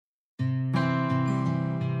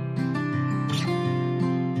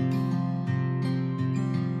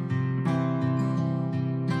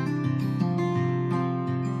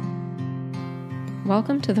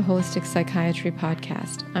Welcome to the Holistic Psychiatry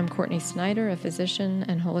Podcast. I'm Courtney Snyder, a physician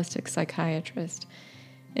and holistic psychiatrist.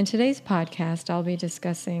 In today's podcast, I'll be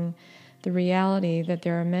discussing the reality that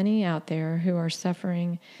there are many out there who are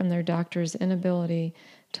suffering from their doctor's inability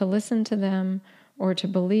to listen to them or to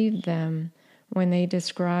believe them when they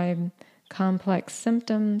describe complex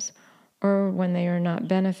symptoms or when they are not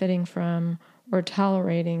benefiting from or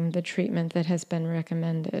tolerating the treatment that has been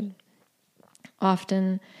recommended.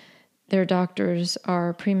 Often, their doctors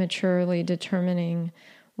are prematurely determining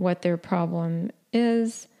what their problem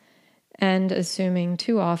is and assuming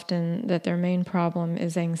too often that their main problem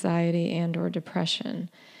is anxiety and or depression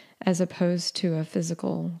as opposed to a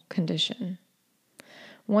physical condition.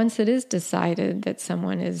 Once it is decided that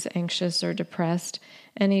someone is anxious or depressed,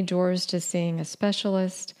 any doors to seeing a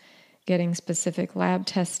specialist, getting specific lab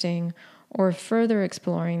testing, or further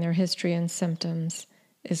exploring their history and symptoms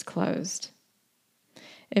is closed.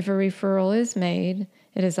 If a referral is made,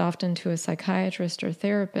 it is often to a psychiatrist or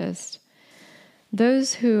therapist.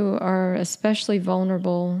 Those who are especially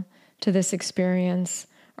vulnerable to this experience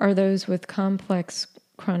are those with complex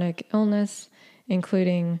chronic illness,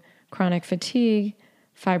 including chronic fatigue,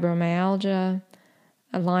 fibromyalgia,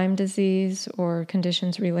 Lyme disease or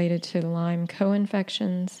conditions related to Lyme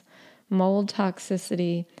co-infections, mold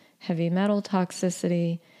toxicity, heavy metal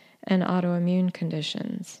toxicity, and autoimmune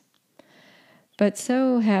conditions. But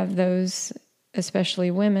so have those, especially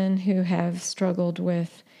women, who have struggled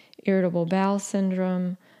with irritable bowel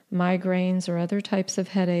syndrome, migraines or other types of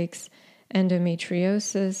headaches,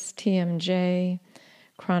 endometriosis, TMJ,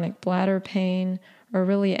 chronic bladder pain, or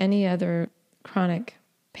really any other chronic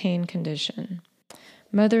pain condition.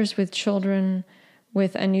 Mothers with children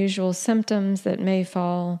with unusual symptoms that may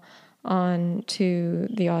fall on to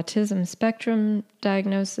the autism spectrum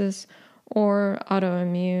diagnosis or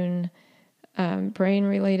autoimmune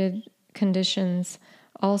brain-related conditions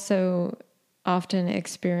also often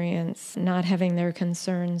experience not having their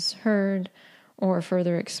concerns heard or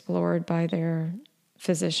further explored by their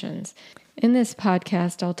physicians. In this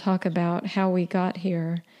podcast, I'll talk about how we got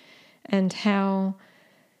here and how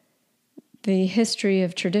the history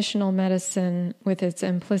of traditional medicine with its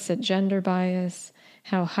implicit gender bias,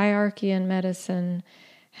 how hierarchy in medicine,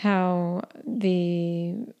 how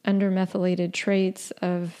the undermethylated traits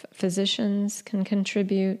of physicians can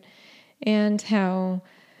contribute, and how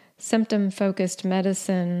symptom-focused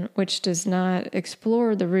medicine, which does not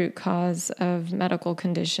explore the root cause of medical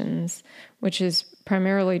conditions, which is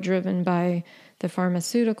primarily driven by the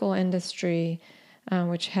pharmaceutical industry,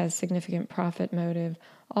 which has significant profit motive,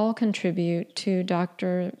 all contribute to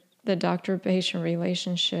the doctor-patient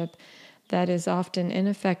relationship that is often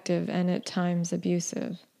ineffective and at times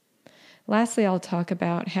abusive. Lastly, I'll talk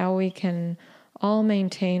about how we can all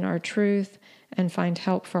maintain our truth and find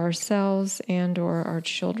help for ourselves and or our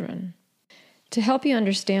children. To help you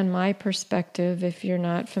understand my perspective, if you're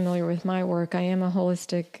not familiar with my work, I am a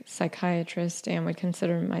holistic psychiatrist and would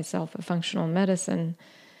consider myself a functional medicine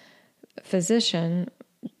physician,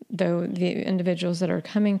 though the individuals that are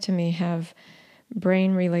coming to me have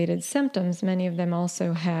brain-related symptoms. Many of them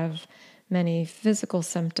also have many physical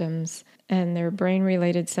symptoms, and their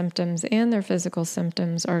brain-related symptoms and their physical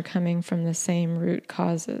symptoms are coming from the same root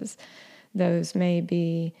causes. Those may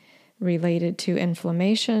be related to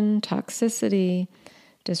inflammation, toxicity,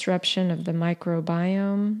 disruption of the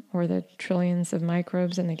microbiome or the trillions of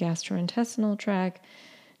microbes in the gastrointestinal tract,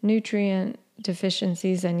 nutrient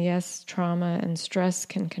deficiencies, and yes, trauma and stress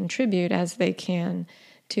can contribute as they can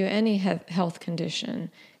to any health condition,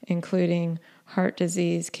 including heart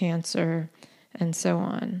disease, cancer, and so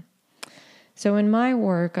on. So in my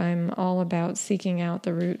work, I'm all about seeking out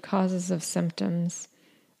the root causes of symptoms,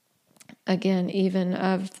 again, even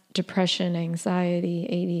of depression, anxiety,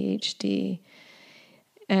 ADHD.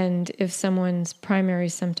 And if someone's primary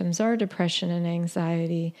symptoms are depression and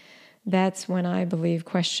anxiety, that's when I believe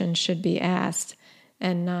questions should be asked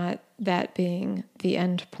and not that being the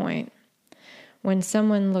end point. When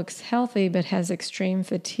someone looks healthy but has extreme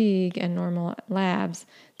fatigue and normal labs,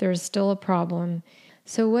 there is still a problem.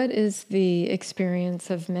 So what is the experience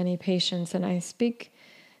of many patients? And I speak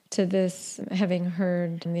to this having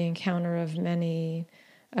heard the encounter of many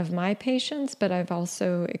of my patients, but I've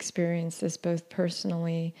also experienced this both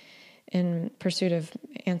personally in pursuit of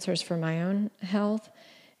answers for my own health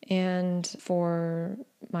and for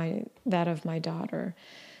that of my daughter.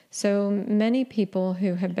 So many people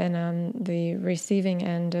who have been on the receiving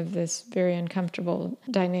end of this very uncomfortable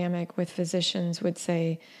dynamic with physicians would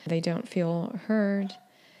say they don't feel heard,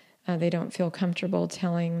 they don't feel comfortable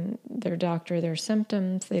telling their doctor their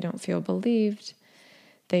symptoms, they don't feel believed,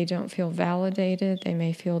 they don't feel validated. They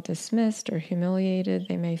may feel dismissed or humiliated.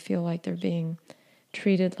 They may feel like they're being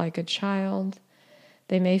treated like a child.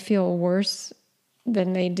 They may feel worse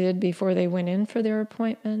than they did before they went in for their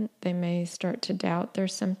appointment. They may start to doubt their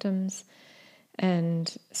symptoms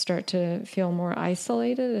and start to feel more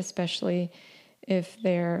isolated, especially if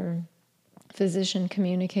their physician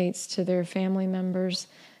communicates to their family members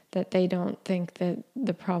that they don't think that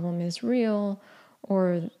the problem is real,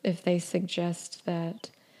 or if they suggest that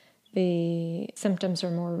the symptoms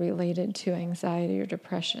are more related to anxiety or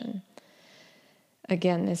depression.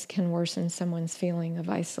 Again, this can worsen someone's feeling of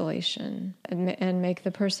isolation and make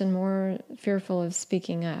the person more fearful of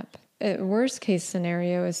speaking up. A worst case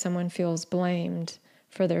scenario is someone feels blamed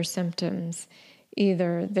for their symptoms.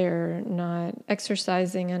 Either they're not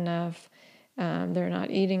exercising enough, they're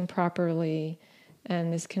not eating properly,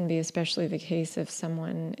 and this can be especially the case if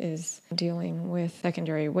someone is dealing with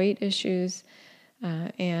secondary weight issues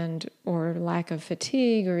and or lack of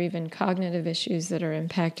fatigue, or even cognitive issues that are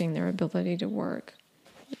impacting their ability to work.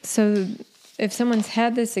 So if someone's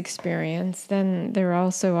had this experience, then they're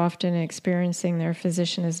also often experiencing their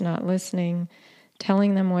physician is not listening,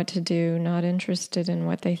 telling them what to do, not interested in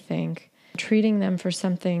what they think, treating them for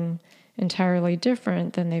something entirely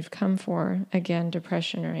different than they've come for, again,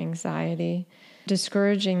 depression or anxiety,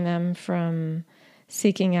 discouraging them from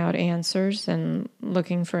seeking out answers and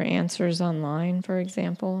looking for answers online, for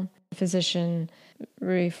example. The physician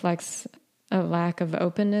reflects a lack of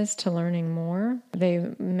openness to learning more.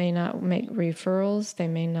 They may not make referrals. They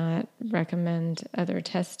may not recommend other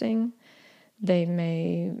testing. They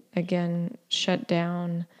may, again, shut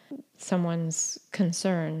down someone's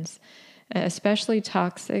concerns. Especially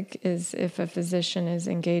toxic is if a physician is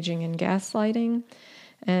engaging in gaslighting.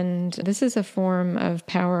 And this is a form of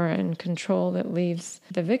power and control that leaves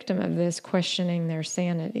the victim of this questioning their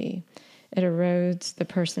sanity. It erodes the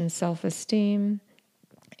person's self-esteem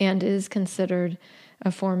and is considered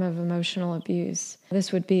a form of emotional abuse.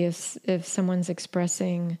 This would be if someone's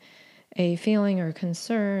expressing a feeling or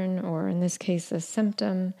concern, or in this case, a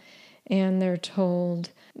symptom, and they're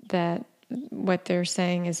told that what they're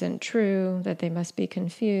saying isn't true, that they must be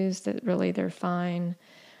confused, that really they're fine,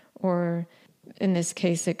 or in this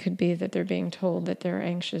case, it could be that they're being told that they're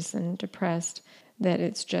anxious and depressed, that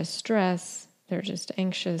it's just stress, they're just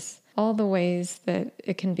anxious. All the ways that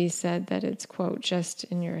it can be said that it's, quote, just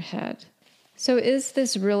in your head. So is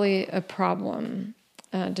this really a problem?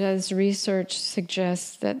 Does research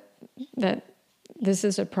suggest that this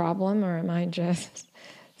is a problem, or am I just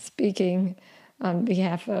speaking on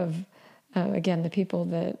behalf of, again, the people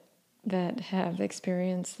that have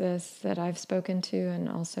experienced this, that I've spoken to, and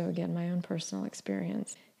also, again, my own personal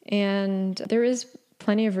experience? And there is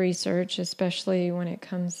plenty of research, especially when it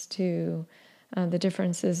comes to the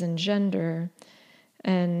differences in gender.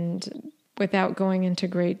 And without going into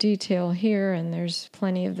great detail here, and there's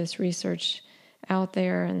plenty of this research out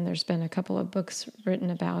there, and there's been a couple of books written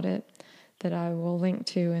about it that I will link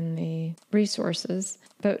to in the resources.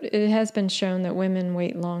 But it has been shown that women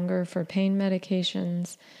wait longer for pain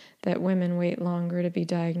medications, that women wait longer to be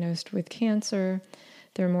diagnosed with cancer.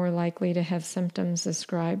 They're more likely to have symptoms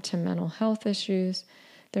ascribed to mental health issues.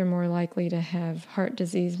 They're more likely to have heart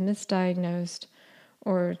disease misdiagnosed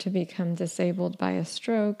or to become disabled by a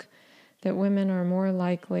stroke, that women are more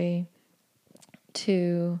likely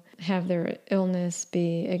to have their illness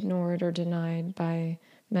be ignored or denied by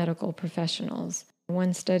medical professionals.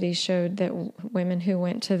 One study showed that women who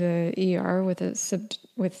went to the ER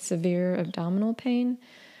with severe abdominal pain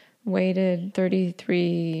waited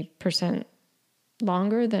 33%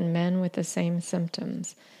 longer than men with the same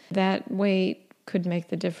symptoms. That wait could make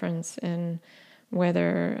the difference in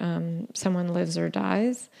whether someone lives or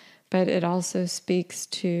dies, but it also speaks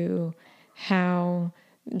to how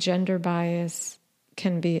gender bias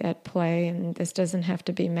can be at play, and this doesn't have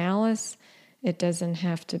to be malice. It doesn't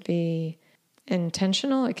have to be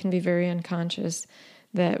intentional. It can be very unconscious,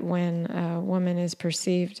 that when a woman is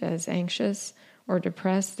perceived as anxious or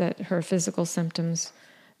depressed, that her physical symptoms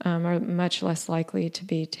are much less likely to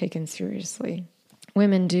be taken seriously.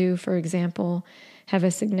 Women do, for example, have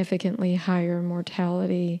a significantly higher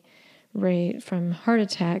mortality rate from heart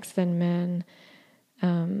attacks than men,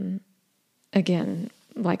 again,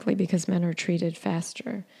 likely because men are treated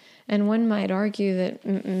faster. And one might argue that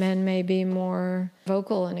men may be more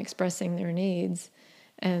vocal in expressing their needs,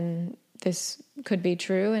 and this could be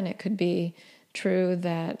true, and it could be true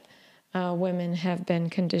that women have been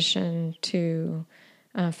conditioned to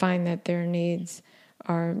find that their needs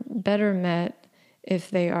are better met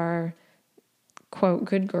if they are, quote,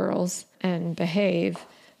 good girls and behave,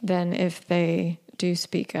 than if they do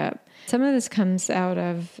speak up. Some of this comes out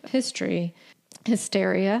of history.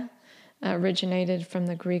 Hysteria originated from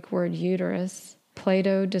the Greek word uterus.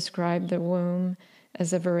 Plato described the womb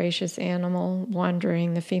as a voracious animal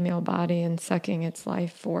wandering the female body and sucking its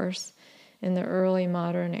life force. In the early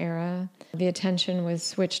modern era, the attention was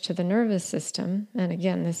switched to the nervous system. And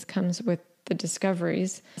again, this comes with the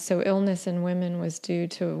discoveries. So illness in women was due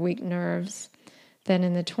to weak nerves. Then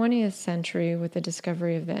in the 20th century, with the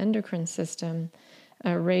discovery of the endocrine system,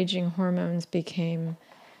 raging hormones became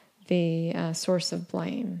the source of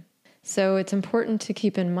blame. So it's important to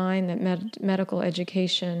keep in mind that medical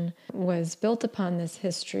education was built upon this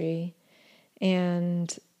history,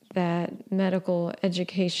 and that medical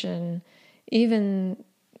education, even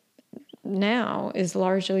now, is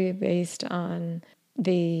largely based on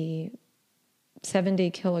the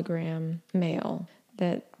 70-kilogram male,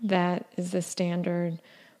 that is the standard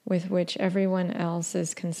with which everyone else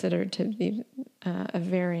is considered to be a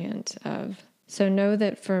variant of. So know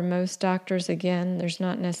that for most doctors, again, there's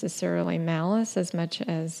not necessarily malice as much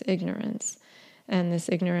as ignorance. And this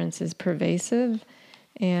ignorance is pervasive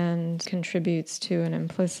and contributes to an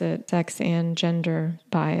implicit sex and gender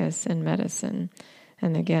bias in medicine.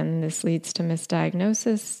 And again, this leads to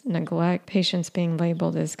misdiagnosis, neglect, patients being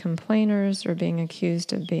labeled as complainers or being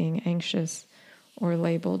accused of being anxious or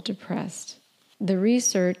labeled depressed. The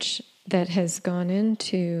research that has gone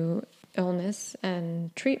into illness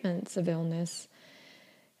and treatments of illness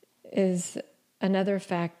is another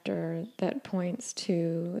factor that points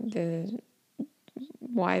to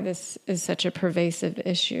why this is such a pervasive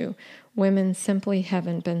issue. Women simply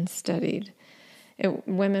haven't been studied.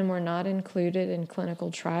 Women were not included in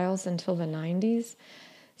clinical trials until the 90s.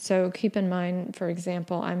 So keep in mind, for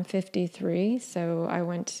example, I'm 53, so I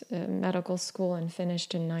went to medical school and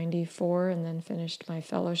finished in 94, and then finished my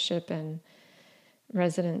fellowship and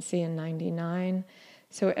residency in 99.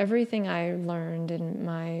 So everything I learned in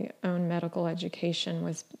my own medical education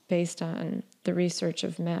was based on the research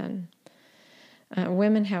of men.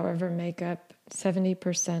 Women, however, make up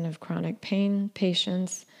 70% of chronic pain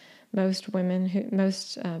patients. Most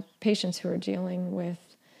patients who are dealing with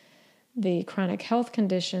the chronic health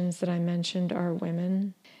conditions that I mentioned are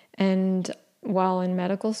women. And while in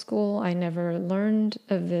medical school, I never learned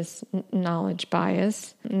of this knowledge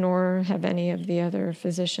bias, nor have any of the other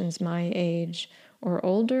physicians my age or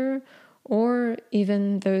older, or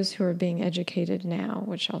even those who are being educated now,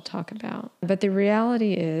 which I'll talk about. But the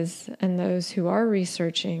reality is, and those who are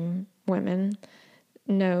researching women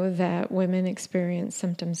know that women experience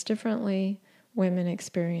symptoms differently, women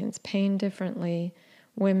experience pain differently,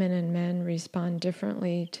 women and men respond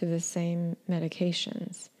differently to the same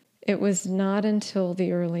medications. It was not until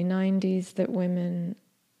the early 90s that women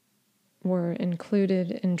were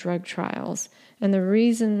included in drug trials. And the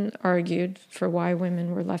reason argued for why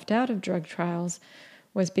women were left out of drug trials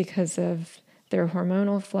was because of their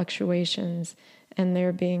hormonal fluctuations and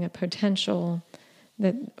there being a potential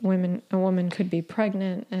that a woman could be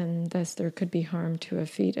pregnant and thus there could be harm to a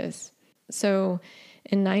fetus. So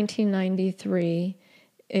in 1993,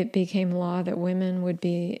 it became law that women would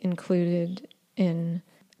be included in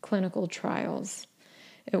clinical trials.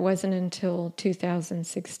 It wasn't until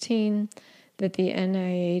 2016 that the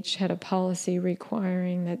NIH had a policy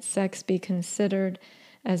requiring that sex be considered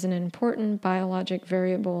as an important biologic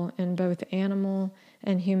variable in both animal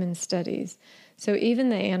and human studies. So even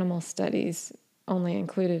the animal studies only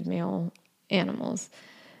included male animals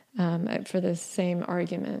for the same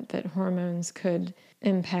argument that hormones could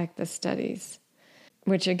impact the studies.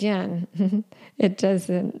 Which again,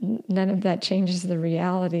 none of that changes the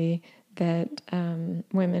reality that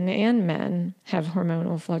women and men have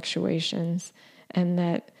hormonal fluctuations, and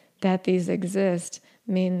that these exist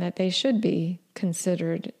mean that they should be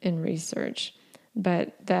considered in research.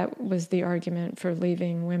 But that was the argument for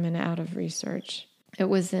leaving women out of research. It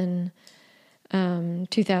was in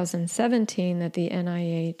 2017 that the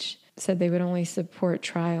NIH said they would only support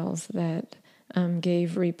trials that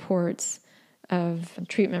gave reports of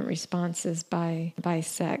treatment responses by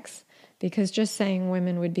sex, because just saying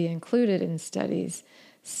women would be included in studies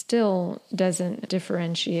still doesn't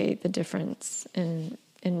differentiate the difference in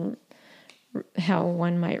how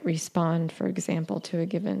one might respond, for example, to a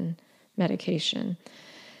given medication.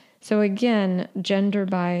 So again, gender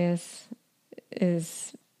bias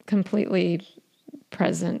is completely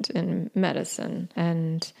present in medicine,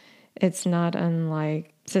 and it's not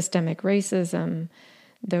unlike systemic racism.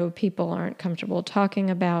 Though people aren't comfortable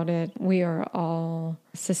talking about it, we are all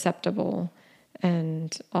susceptible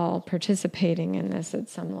and all participating in this at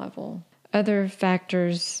some level. Other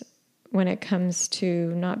factors when it comes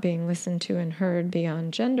to not being listened to and heard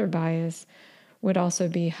beyond gender bias would also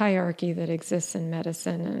be hierarchy that exists in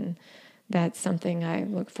medicine, and that's something I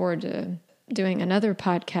look forward to doing another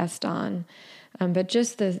podcast on. But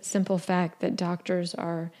just the simple fact that doctors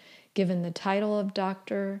are given the title of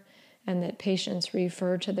doctor and that patients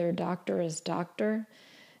refer to their doctor as doctor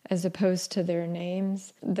as opposed to their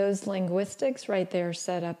names, those linguistics right there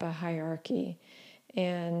set up a hierarchy.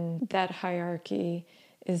 And that hierarchy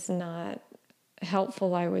is not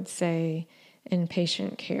helpful, I would say, in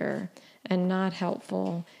patient care, and not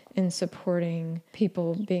helpful in supporting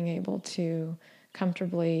people being able to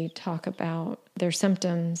comfortably talk about their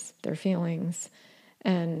symptoms, their feelings,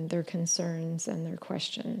 and their concerns and their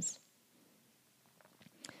questions.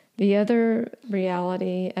 The other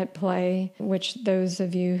reality at play, which those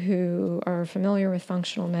of you who are familiar with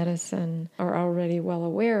functional medicine are already well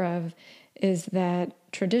aware of, is that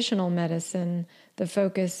traditional medicine, the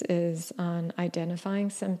focus is on identifying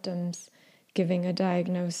symptoms, giving a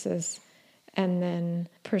diagnosis, and then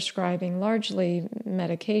prescribing largely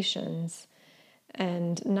medications,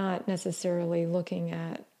 and not necessarily looking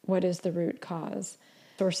at what is the root cause.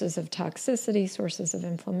 Sources of toxicity, sources of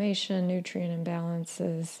inflammation, nutrient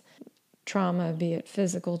imbalances, trauma, be it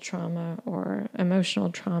physical trauma or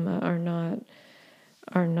emotional trauma,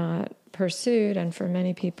 are not pursued. And for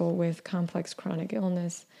many people with complex chronic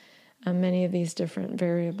illness, many of these different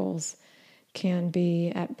variables can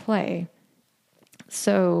be at play.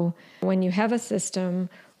 So when you have a system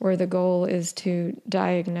where the goal is to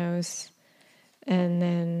diagnose and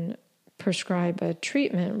then prescribe a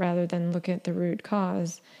treatment rather than look at the root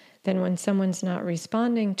cause, then when someone's not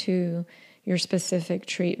responding to your specific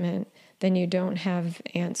treatment, then you don't have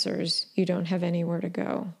answers. You don't have anywhere to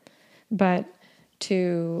go. But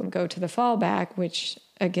to go to the fallback, which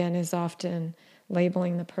again is often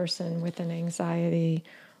labeling the person with an anxiety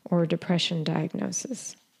or depression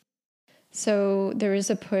diagnosis. So there is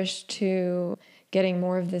a push to getting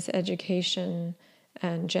more of this education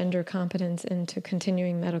and gender competence into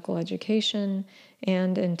continuing medical education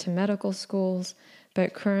and into medical schools,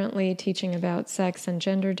 but currently teaching about sex and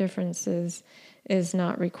gender differences is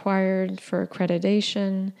not required for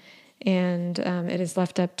accreditation, and it is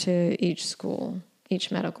left up to each school, each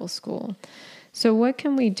medical school. So what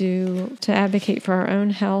can we do to advocate for our own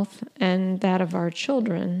health and that of our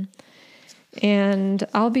children? And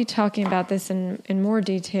I'll be talking about this in more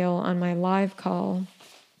detail on my live call.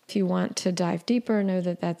 If you want to dive deeper, know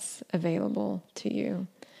that that's available to you.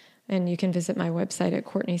 And you can visit my website at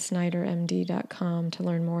CourtneySnyderMD.com to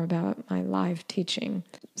learn more about my live teaching.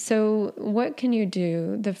 So what can you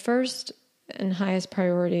do? The first and highest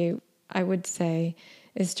priority, I would say,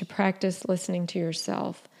 is to practice listening to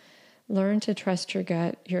yourself. Learn to trust your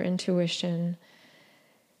gut, your intuition.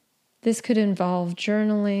 This could involve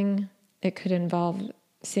journaling. It could involve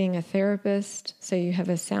seeing a therapist, so you have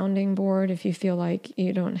a sounding board if you feel like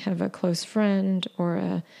you don't have a close friend or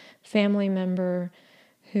a family member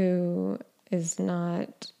who is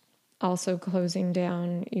not also closing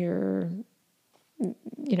down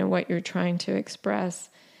what you're trying to express.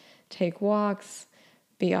 Take walks,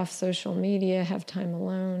 be off social media, have time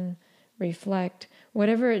alone, reflect,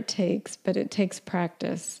 whatever it takes, but it takes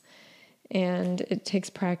practice. And it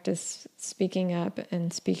takes practice speaking up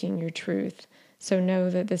and speaking your truth. So know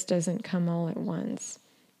that this doesn't come all at once.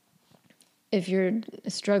 If you're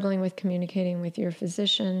struggling with communicating with your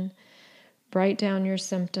physician, write down your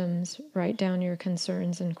symptoms, write down your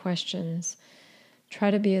concerns and questions. Try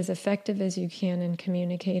to be as effective as you can in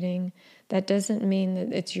communicating. That doesn't mean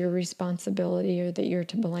that it's your responsibility or that you're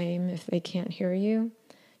to blame if they can't hear you.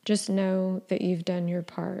 Just know that you've done your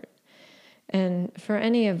part. And for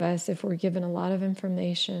any of us, if we're given a lot of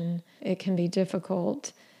information, it can be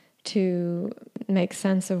difficult to make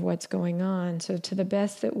sense of what's going on. So to the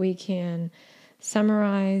best that we can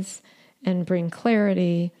summarize and bring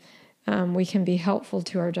clarity, we can be helpful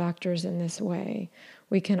to our doctors in this way.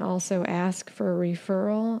 We can also ask for a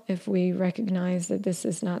referral if we recognize that this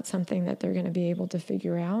is not something that they're going to be able to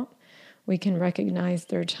figure out. We can recognize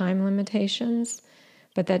their time limitations,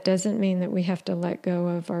 but that doesn't mean that we have to let go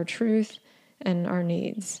of our truth and our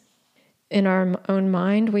needs. In our own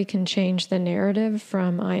mind, we can change the narrative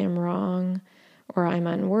from I am wrong or I'm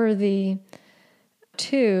unworthy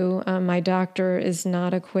to my doctor is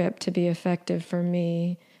not equipped to be effective for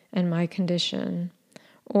me and my condition,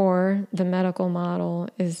 or the medical model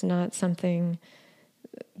is not something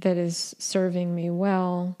that is serving me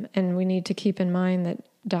well. And we need to keep in mind that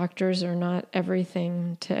doctors are not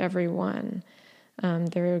everything to everyone.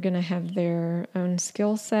 They're going to have their own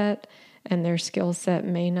skill set, and their skill set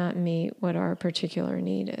may not meet what our particular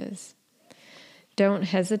need is. Don't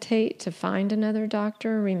hesitate to find another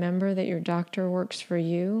doctor. Remember that your doctor works for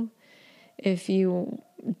you. If you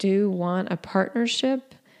do want a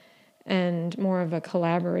partnership and more of a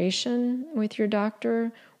collaboration with your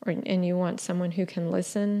doctor, and you want someone who can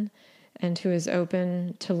listen and who is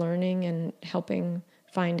open to learning and helping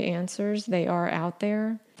find answers, they are out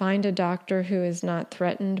there. Find a doctor who is not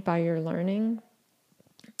threatened by your learning,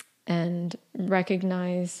 and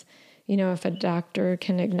recognize, if a doctor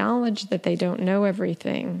can acknowledge that they don't know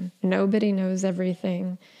everything. Nobody knows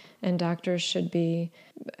everything, and doctors should be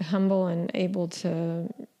humble and able to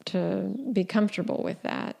be comfortable with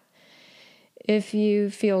that. If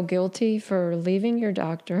you feel guilty for leaving your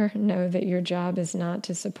doctor, know that your job is not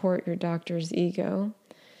to support your doctor's ego.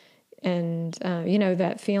 And,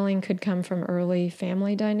 that feeling could come from early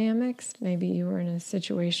family dynamics. Maybe you were in a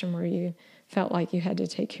situation where you felt like you had to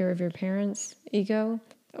take care of your parents' ego.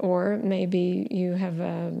 Or maybe you have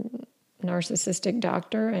a narcissistic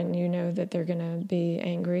doctor and you know that they're going to be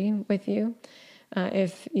angry with you.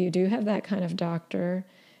 If you do have that kind of doctor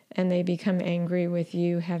and they become angry with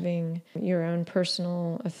you having your own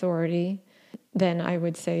personal authority, then I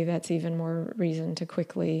would say that's even more reason to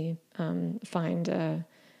quickly find a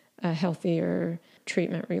healthier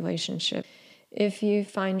treatment relationship. If you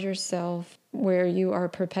find yourself where you are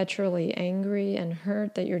perpetually angry and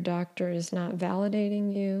hurt that your doctor is not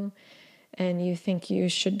validating you, and you think you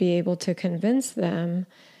should be able to convince them,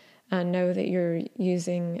 know that you're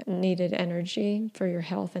using needed energy for your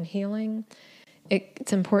health and healing.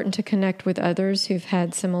 It's important to connect with others who've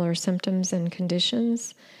had similar symptoms and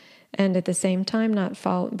conditions, and at the same time not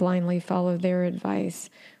blindly follow their advice.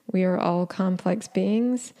 We are all complex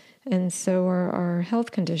beings, and so are our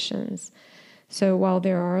health conditions. So while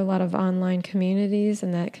there are a lot of online communities,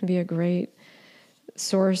 and that can be a great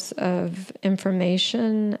source of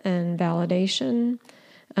information and validation,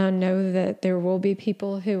 know that there will be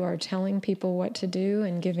people who are telling people what to do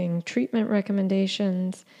and giving treatment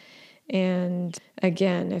recommendations. And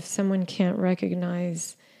again, if someone can't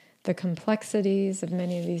recognize the complexities of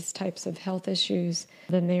many of these types of health issues,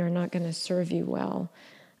 then they are not going to serve you well.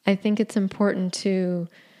 I think it's important to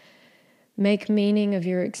make meaning of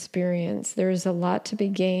your experience. There's a lot to be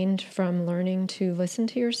gained from learning to listen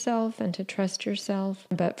to yourself and to trust yourself.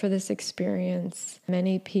 But for this experience,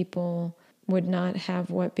 many people would not have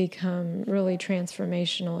what become really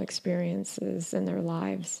transformational experiences in their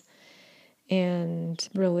lives. And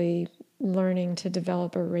really learning to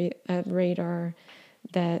develop a radar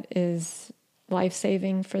that is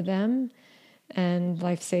life-saving for them and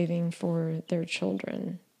life-saving for their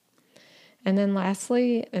children. And then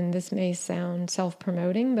lastly, and this may sound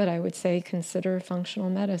self-promoting, but I would say consider functional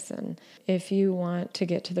medicine. If you want to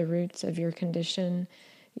get to the roots of your condition,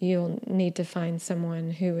 you'll need to find someone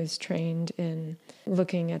who is trained in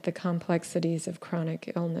looking at the complexities of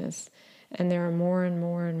chronic illness. And there are more and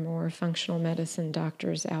more and more functional medicine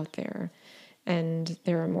doctors out there. And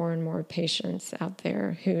there are more and more patients out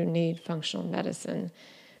there who need functional medicine,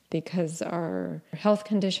 because our health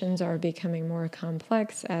conditions are becoming more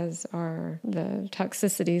complex, as are the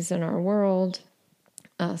toxicities in our world,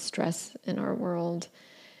 stress in our world,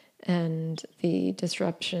 and the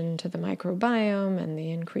disruption to the microbiome and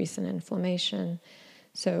the increase in inflammation.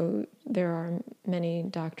 So there are many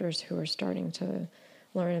doctors who are starting to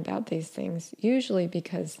learn about these things, usually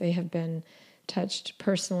because they have been touched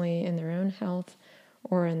personally in their own health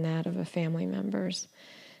or in that of a family member's.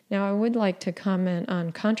 Now, I would like to comment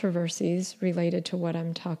on controversies related to what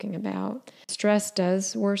I'm talking about. Stress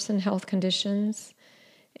does worsen health conditions,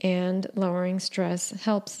 and lowering stress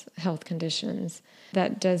helps health conditions.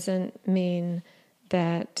 That doesn't mean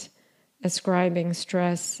that ascribing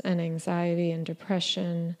stress and anxiety and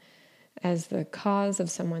depression as the cause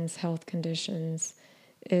of someone's health conditions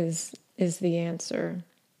is the answer.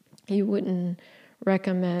 You wouldn't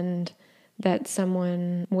recommend that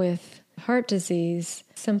someone with heart disease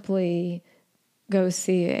simply go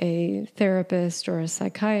see a therapist or a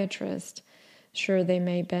psychiatrist. Sure, they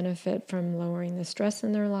may benefit from lowering the stress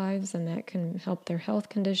in their lives, and that can help their health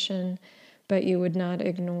condition, but you would not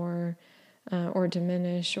ignore or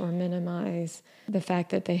diminish or minimize the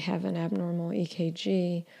fact that they have an abnormal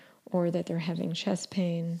EKG or that they're having chest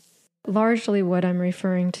pain. Largely what I'm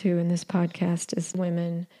referring to in this podcast is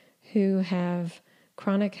women who have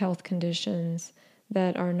chronic health conditions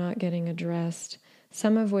that are not getting addressed,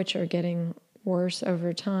 some of which are getting worse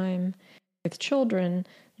over time. With children,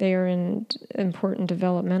 they are in important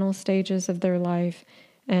developmental stages of their life,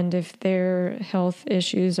 and if their health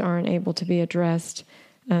issues aren't able to be addressed,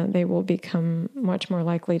 they will become much more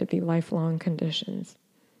likely to be lifelong conditions.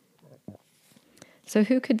 So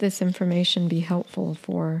who could this information be helpful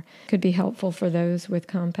for? It could be helpful for those with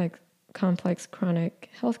complex chronic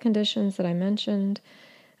health conditions that I mentioned,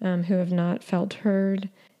 who have not felt heard.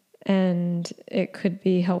 And it could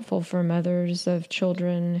be helpful for mothers of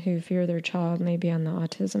children who fear their child may be on the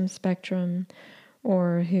autism spectrum,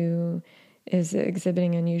 or who is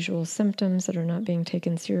exhibiting unusual symptoms that are not being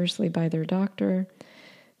taken seriously by their doctor.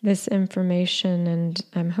 This information, and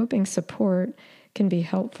I'm hoping support, can be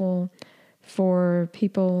helpful for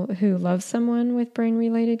people who love someone with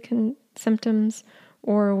brain-related symptoms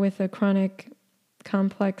or with a chronic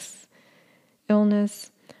complex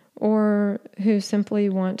illness, or who simply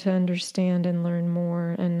want to understand and learn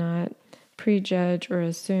more and not prejudge or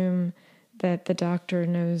assume that the doctor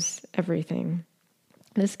knows everything.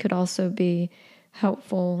 This could also be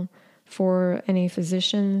helpful for any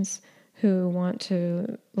physicians who want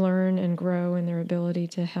to learn and grow in their ability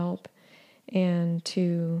to help and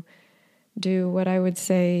to do what I would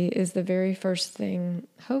say is the very first thing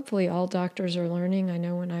hopefully all doctors are learning. I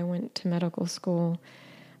know when I went to medical school,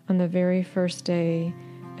 on the very first day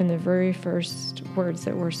and the very first words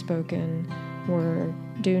that were spoken were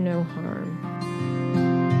do no harm.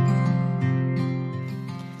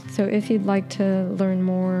 So if you'd like to learn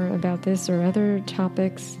more about this or other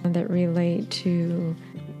topics that relate to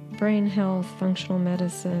brain health, functional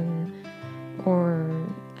medicine, or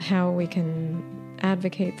how we can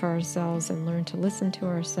advocate for ourselves and learn to listen to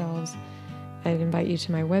ourselves, I'd invite you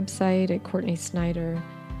to my website at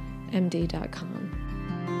CourtneySnyderMD.com.